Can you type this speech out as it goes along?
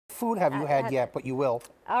food have you had yet? But you will.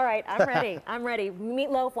 All right, I'm ready. I'm ready.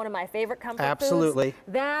 Meatloaf, one of my favorite comfort Absolutely. foods.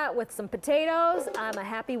 That with some potatoes, I'm a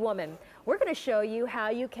happy woman. We're going to show you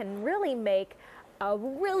how you can really make a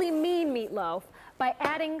really mean meatloaf by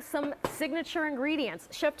adding some signature ingredients.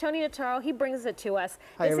 Chef Tony Notaro, he brings it to us.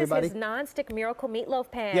 Hi, this everybody. is his Nonstick Miracle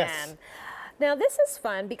Meatloaf Pan. Yes. Now this is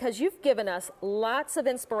fun because you've given us lots of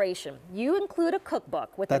inspiration. You include a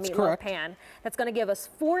cookbook with the Meatloaf Pan that's going to give us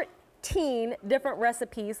 14 different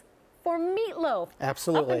recipes for meatloaf.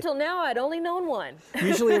 Absolutely. Up until now, I'd only known one.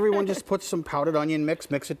 Usually everyone just puts some powdered onion mix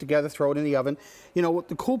it together, throw it in the oven. You know, what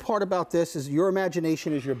the cool part about this is your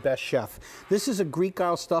imagination is your best chef. This is a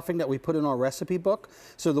Greek-style stuffing that we put in our recipe book.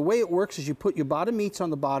 So the way it works is you put your bottom meats on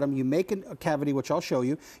the bottom, you make a cavity, which I'll show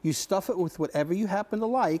you, you stuff it with whatever you happen to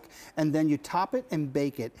like, and then you top it and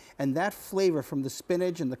bake it. And that flavor from the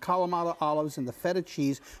spinach and the Kalamata olives and the feta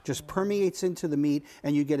cheese just permeates into the meat,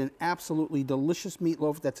 and you get an absolutely delicious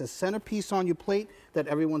meatloaf that's a centerpiece on your plate that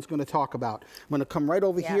everyone's going to talk about. I'm going to come right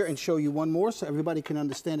over here and show you one more so everybody can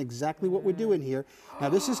understand exactly what we're doing here. Now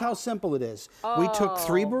this is how simple it is. We took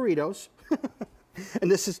 3 burritos.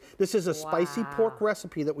 And this is a spicy pork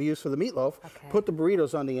recipe that we use for the meatloaf. Put the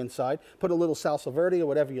burritos on the inside, put a little salsa verde or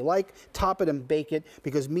whatever you like, top it and bake it,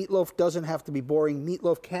 because meatloaf doesn't have to be boring.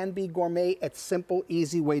 Meatloaf can be gourmet. It's simple,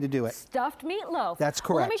 easy way to do it. Stuffed meatloaf. That's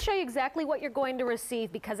correct. Well, let me show you exactly what you're going to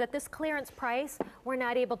receive, because at this clearance price, we're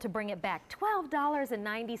not able to bring it back.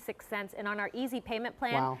 $12.96, and on our easy payment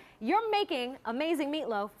plan, you're making amazing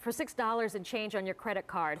meatloaf for $6 and change on your credit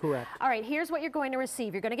card. Correct. All right, here's what you're going to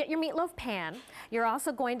receive. You're going to get your meatloaf pan. You're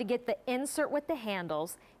also going to get the insert with the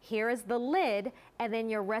handles. Here is the lid, and then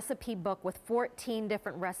your recipe book with 14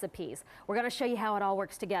 different recipes. We're going to show you how it all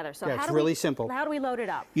works together. So it's really simple. How do we load it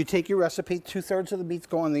up? You take your recipe, 2/3 of the meats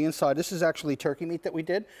go on the inside. This is actually turkey meat that we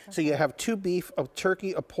did. So you have 2 beef, a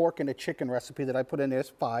turkey, a pork, and a chicken recipe that I put in there. It's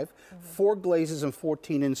 5. 4 glazes and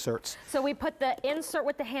 14 inserts. So we put the insert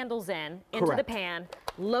with the handles into the pan,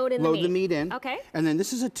 load the meat in. Okay. And then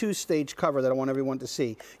this is a 2-stage cover that I want everyone to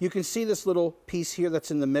see. You can see this little piece here that's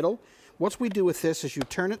in the middle. What we do with this is you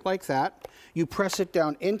turn it like that, you press it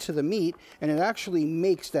down into the meat, and it actually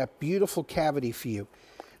makes that beautiful cavity for you.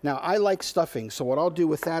 Now, I like stuffing, so what I'll do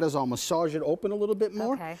with that is I'll massage it open a little bit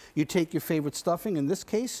more. You take your favorite stuffing. In this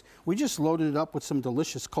case, we just loaded it up with some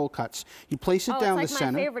delicious cold cuts. You place it down the center. It's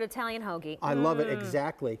like my favorite Italian hoagie. I love it,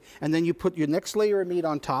 exactly. And then you put your next layer of meat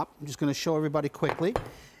on top. I'm just going to show everybody quickly.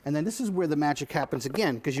 And then this is where the magic happens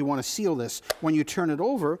again, because you want to seal this. When you turn it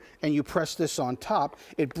over and you press this on top,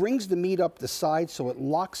 it brings the meat up the side so it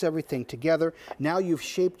locks everything together. Now you've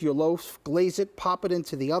shaped your loaf, glaze it, pop it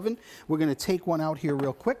into the oven. We're going to take one out here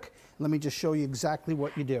real quick. Let me just show you exactly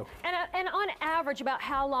what you do. And on average, about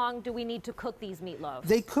how long do we need to cook these meatloaves?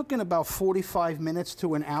 They cook in about 45 minutes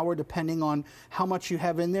to an hour, depending on how much you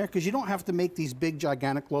have in there, because you don't have to make these big,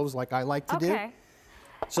 gigantic loaves like I like to do.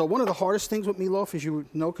 So one of the hardest things with meatloaf, as you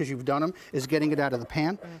know because you've done them, is getting it out of the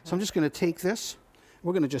pan. So I'm just going to take this.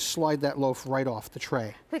 We're going to just slide that loaf right off the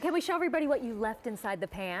tray. But can we show everybody what you left inside the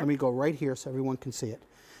pan? Let me go right here so everyone can see it.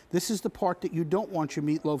 This is the part that you don't want your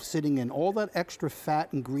meatloaf sitting in. All that extra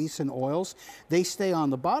fat and grease and oils, they stay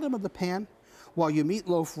on the bottom of the pan, while your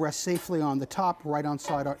meatloaf rests safely on the top, right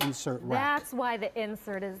inside our insert rack. That's why the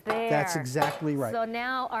insert is there. That's exactly right. So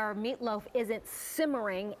now our meatloaf isn't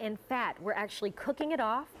simmering in fat. We're actually cooking it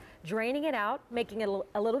off, draining it out, making it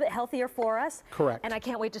a little bit healthier for us. Correct. And I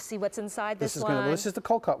can't wait to see what's inside this one. This is the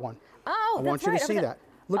cold cut one. Oh, I want you to see that.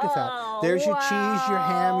 Look at that. There's your cheese, your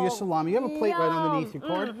ham, your salami. You have a plate right underneath your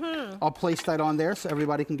card. I'll place that on there so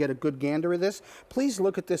everybody can get a good gander of this. Please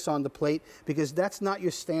look at this on the plate, because that's not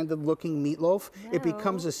your standard looking meatloaf. It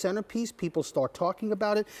becomes a centerpiece. People start talking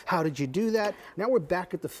about it. How did you do that? Now we're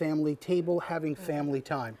back at the family table having family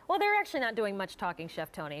time. Well, they're actually not doing much talking,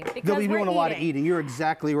 Chef Tony, because they'll be doing a lot of eating. You're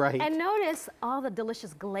exactly right. And notice all the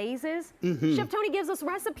delicious glazes. Chef Tony gives us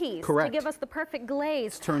recipes to give us the perfect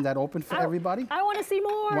glaze. Let's turn that open for everybody. I want to see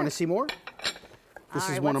more. Want to see more? This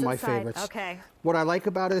is one of my favorites. Okay. What I like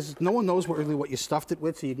about it is no one knows really what you stuffed it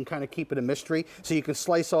with, so you can kind of keep it a mystery. So you can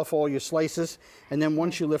slice off all your slices, and then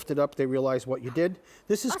once you lift it up, they realize what you did.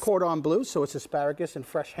 This is cordon bleu, so it's asparagus and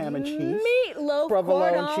fresh ham and cheese. Meatloaf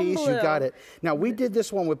provolone cheese, bleu. you got it. Now, we did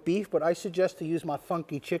this one with beef, but I suggest to use my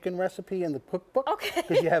funky chicken recipe in the cookbook. Okay.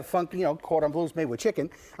 Because you have funky, you know, cordon bleu is made with chicken.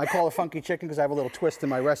 I call it funky chicken because I have a little twist in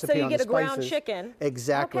my recipe on the spices. So you get a ground chicken.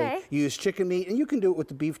 Exactly. Okay. You use chicken meat, and you can do it with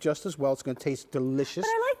the beef just as well. It's going to taste delicious. But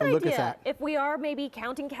I like and the look idea. at that. If we are maybe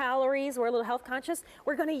counting calories, we're a little health conscious,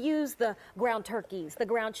 we're going to use the ground turkeys, the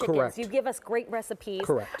ground chickens. Correct. You give us great recipes.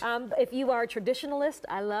 Correct. If you are a traditionalist,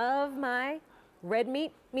 I love my red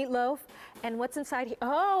meat meatloaf. And what's inside here?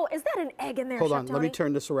 Oh, is that an egg in there, Hold Chef on, Tony? let me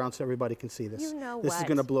turn this around so everybody can see this. You know this what? is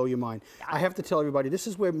going to blow your mind. I have to tell everybody, this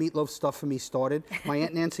is where meatloaf stuff for me started. My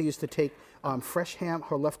Aunt Nancy used to take fresh ham,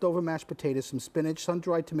 her leftover mashed potatoes, some spinach,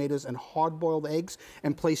 sun-dried tomatoes, and hard-boiled eggs,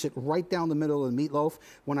 and place it right down the middle of the meatloaf.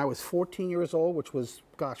 When I was 14 years old, which was,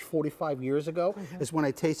 gosh, 45 years ago, is when I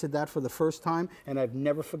tasted that for the first time, and I've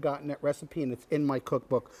never forgotten that recipe, and it's in my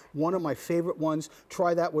cookbook. One of my favorite ones.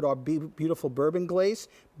 Try that with our beautiful bourbon glaze.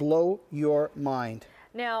 Blow your mind.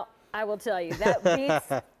 Now, I will tell you, that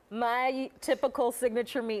beats my typical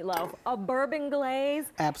signature meatloaf. A bourbon glaze,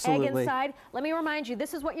 Absolutely. egg inside. Let me remind you,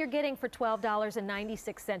 this is what you're getting for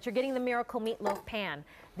 $12.96. You're getting the Miracle Meatloaf pan.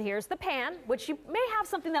 Here's the pan, which you may have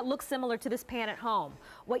something that looks similar to this pan at home.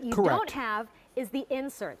 What you don't have is the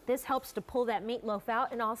insert. This helps to pull that meatloaf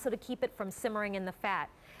out and also to keep it from simmering in the fat.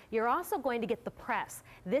 You're also going to get the press.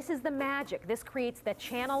 This is the magic. This creates the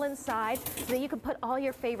channel inside so that you can put all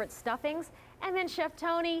your favorite stuffings. And then Chef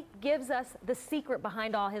Tony gives us the secret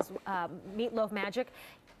behind all his meatloaf magic.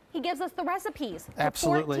 He gives us the recipes for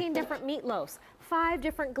 14 different meatloafs, 5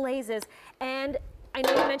 different glazes, and I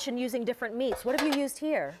know you mentioned using different meats. What have you used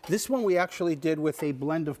here? This one we actually did with a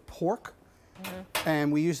blend of pork,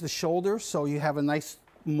 and we used the shoulder, so you have a nice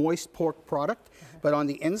moist pork product. But on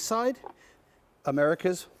the inside,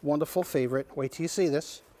 America's wonderful favorite. Wait till you see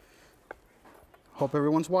this. Hope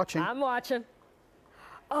everyone's watching. I'm watching.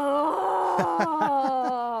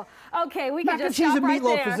 Oh, okay, we can just stop right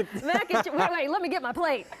there. Mac and cheese. Wait, let me get my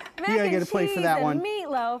plate. Mac and get a plate for that cheese one. and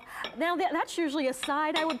meatloaf. Now that's usually a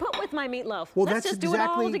side I would put with my meatloaf. Well, Let's just do it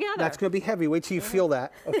all together. That's going to be heavy. Wait till you feel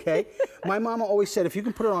that, okay? My mama always said, if you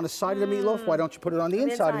can put it on the side of the meatloaf, why don't you put it on the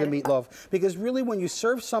inside of the meatloaf? Because really, when you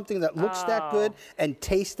serve something that looks that good and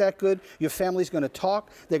tastes that good, your family's going to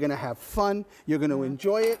talk, they're going to have fun, you're going to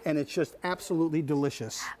enjoy it, and it's just absolutely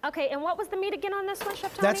delicious. Okay, and what was the meat again on this one,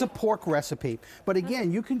 Chef Tony? That's a pork recipe. But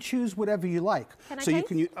again, you can choose whatever you like. Can I so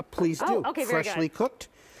taste? you can, please do. Okay, very Freshly good. cooked.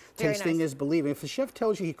 Very Tasting nice. is believing. If the chef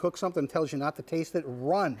tells you he cooked something and tells you not to taste it,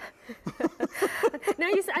 run. Now,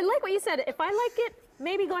 I like what you said. If I like it,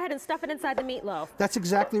 maybe go ahead and stuff it inside the meatloaf. That's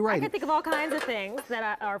exactly right. I can think of all kinds of things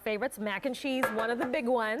that are favorites. Mac and cheese, one of the big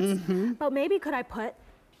ones. But maybe could I put,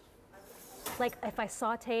 like if I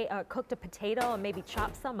cooked a potato and maybe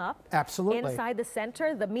chop some up? Absolutely. Inside the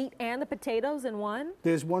center, the meat and the potatoes in one?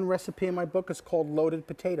 There's one recipe in my book. It's called loaded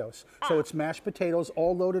potatoes. So it's mashed potatoes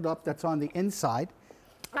all loaded up. That's on the inside.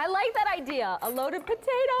 I like that idea. A loaded potato.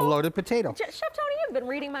 A loaded potato. Chef Tony, you've been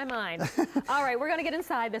reading my mind. All right, we're going to get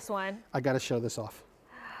inside this one. I got to show this off.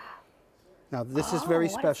 Now this is very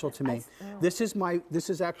special to me. This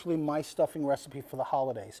is actually my stuffing recipe for the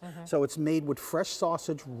holidays. So it's made with fresh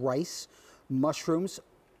sausage, rice, mushrooms,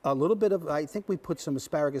 a little bit of, I think we put some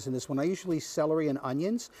asparagus in this one. I usually celery and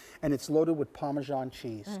onions, and it's loaded with Parmesan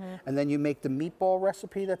cheese. And then you make the meatball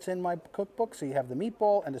recipe that's in my cookbook. So you have the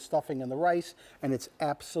meatball and the stuffing and the rice, and it's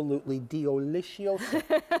absolutely delicioso.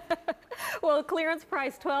 Well, clearance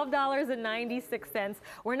price, $12.96.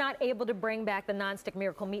 We're not able to bring back the Nonstick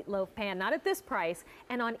Miracle Meatloaf Pan, not at this price.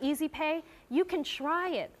 And on Easy Pay, you can try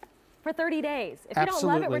it for 30 days. If you don't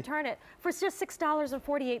love it, return it for just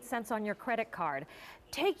 $6.48 on your credit card.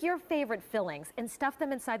 Take your favorite fillings and stuff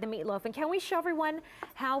them inside the meatloaf. And can we show everyone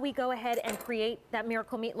how we go ahead and create that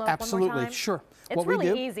Miracle Meatloaf one more time? Sure. It's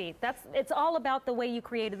really easy. It's all about the way you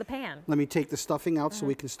created the pan. Let me take the stuffing out so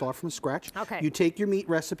we can start from scratch. Okay. You take your meat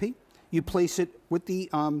recipe, you place it with the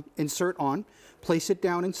insert on, place it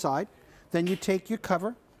down inside, then you take your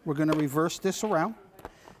cover. We're going to reverse this around.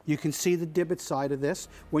 You can see the divot side of this.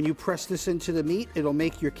 When you press this into the meat, it'll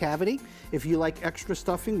make your cavity. If you like extra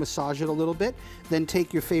stuffing, massage it a little bit. Then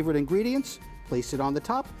take your favorite ingredients, place it on the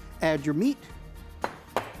top, add your meat,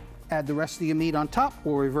 add the rest of your meat on top.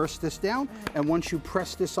 We'll reverse this down, and once you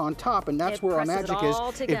press this on top, and that's where our magic is,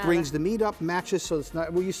 it brings the meat up, matches, so it's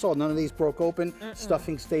not, well, you saw none of these broke open.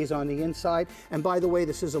 Stuffing stays on the inside. And by the way,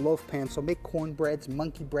 this is a loaf pan, so make cornbreads,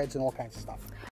 monkey breads, and all kinds of stuff.